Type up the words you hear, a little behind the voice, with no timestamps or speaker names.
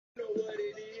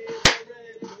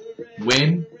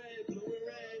Win,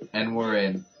 and we're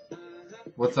in.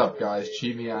 What's up, guys?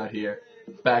 Cheat out here,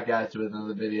 back at you with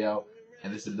another video,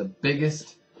 and this is the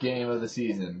biggest game of the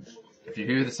season. If you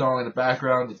hear the song in the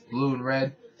background, it's Blue and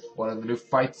Red, one of the new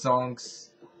fight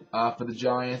songs for the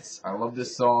Giants. I love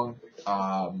this song,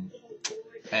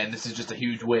 and this is just a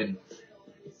huge win.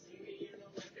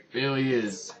 It really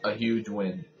is a huge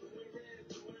win.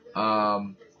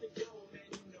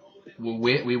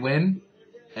 We win,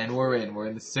 and we're in. We're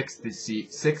in the sixth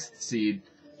seed,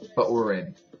 but we're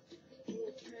in.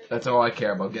 That's all I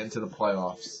care about, getting to the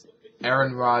playoffs.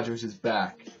 Aaron Rodgers is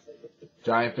back.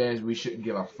 Giant fans, we shouldn't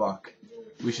give a fuck.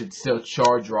 We should still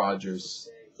charge Rodgers.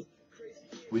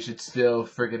 We should still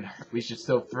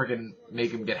friggin'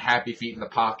 make him get happy feet in the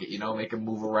pocket, you know, make him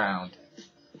move around.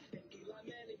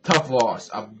 Tough loss.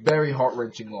 A very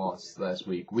heart-wrenching loss last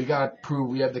week. We gotta prove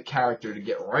we have the character to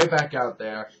get right back out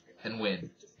there and win.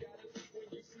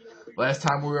 Last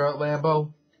time we were at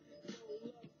Lambeau,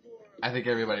 I think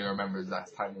everybody remembers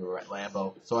last time we were at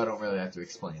Lambeau, so I don't really have to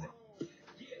explain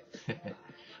it.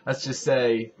 Let's just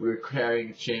say we were carrying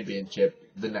a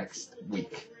championship the next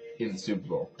week in the Super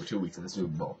Bowl, or 2 weeks in the Super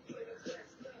Bowl.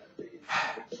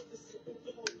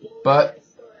 But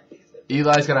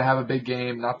Eli's got to have a big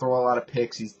game, not throw a lot of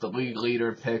picks. He's the league leader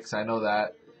in picks, I know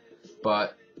that.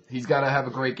 But he's got to have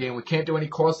a great game. We can't do any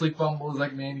costly fumbles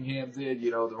like Manningham did. You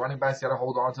know, the running back's got to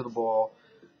hold on to the ball.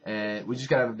 And we just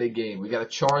got to have a big game. We got to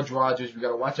charge Rodgers. We got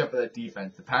to watch out for that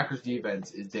defense. The Packers'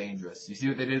 defense is dangerous. You see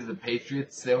what they did to the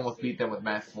Patriots? They almost beat them with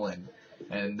Matt Flynn.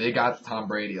 And they got Tom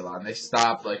Brady a lot. And they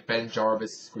stopped, like, Ben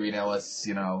Jarvis, Green Ellis,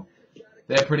 you know.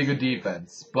 They have pretty good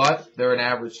defense. But they're an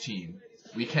average team.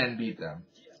 We can beat them.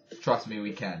 Trust me,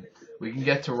 we can. We can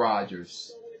get to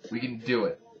Rodgers. We can do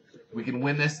it. We can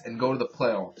win this and go to the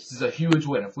playoffs. This is a huge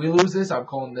win. If we lose this, I'm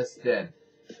calling this dead.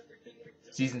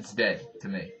 Season's dead to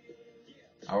me.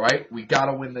 Alright? We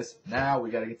gotta win this now.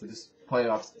 We gotta get to this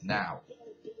playoffs now.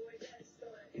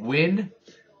 Win,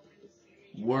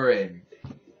 we're in.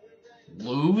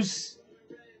 Lose,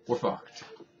 we're fucked.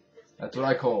 That's what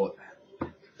I call it.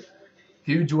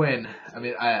 Huge win. I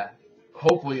mean,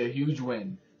 hopefully a huge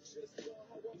win.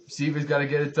 Receivers got to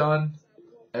get it done.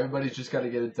 Everybody's just got to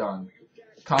get it done.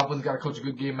 Coughlin's got to coach a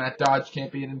good game. Matt Dodge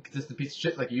can't be an inconsistent piece of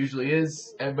shit like he usually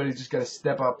is. Everybody's just got to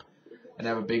step up and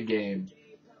have a big game.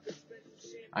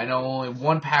 I know only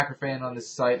one Packer fan on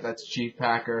this site. That's Chief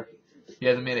Packer. He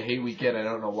hasn't made a hate week yet. I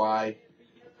don't know why.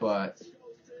 But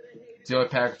it's the only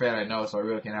Packer fan I know, so I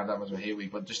really can't have that much of a hate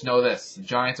week. But just know this. The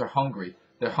Giants are hungry.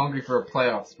 They're hungry for a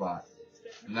playoff spot.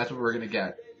 And that's what we're going to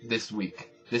get this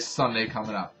week. This Sunday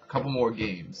coming up. A couple more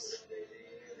games.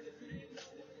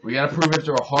 We got to prove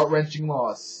after a heart-wrenching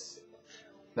loss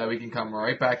that we can come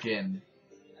right back in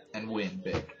and win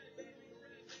big.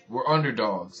 We're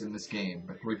underdogs in this game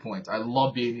by 3 points. I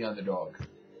love being the underdog.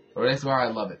 Or that's why I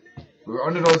love it. We were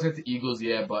underdogs against the Eagles,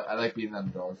 yeah, but I like being the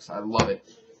underdogs. I love it.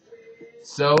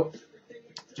 So,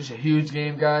 just a huge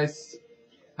game, guys.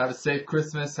 Have a safe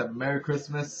Christmas. Have a Merry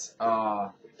Christmas.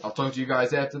 I'll talk to you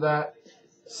guys after that.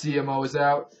 CMO is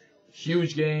out.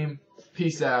 Huge game.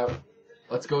 Peace out.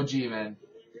 Let's go G-Men.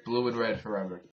 Blue and red forever.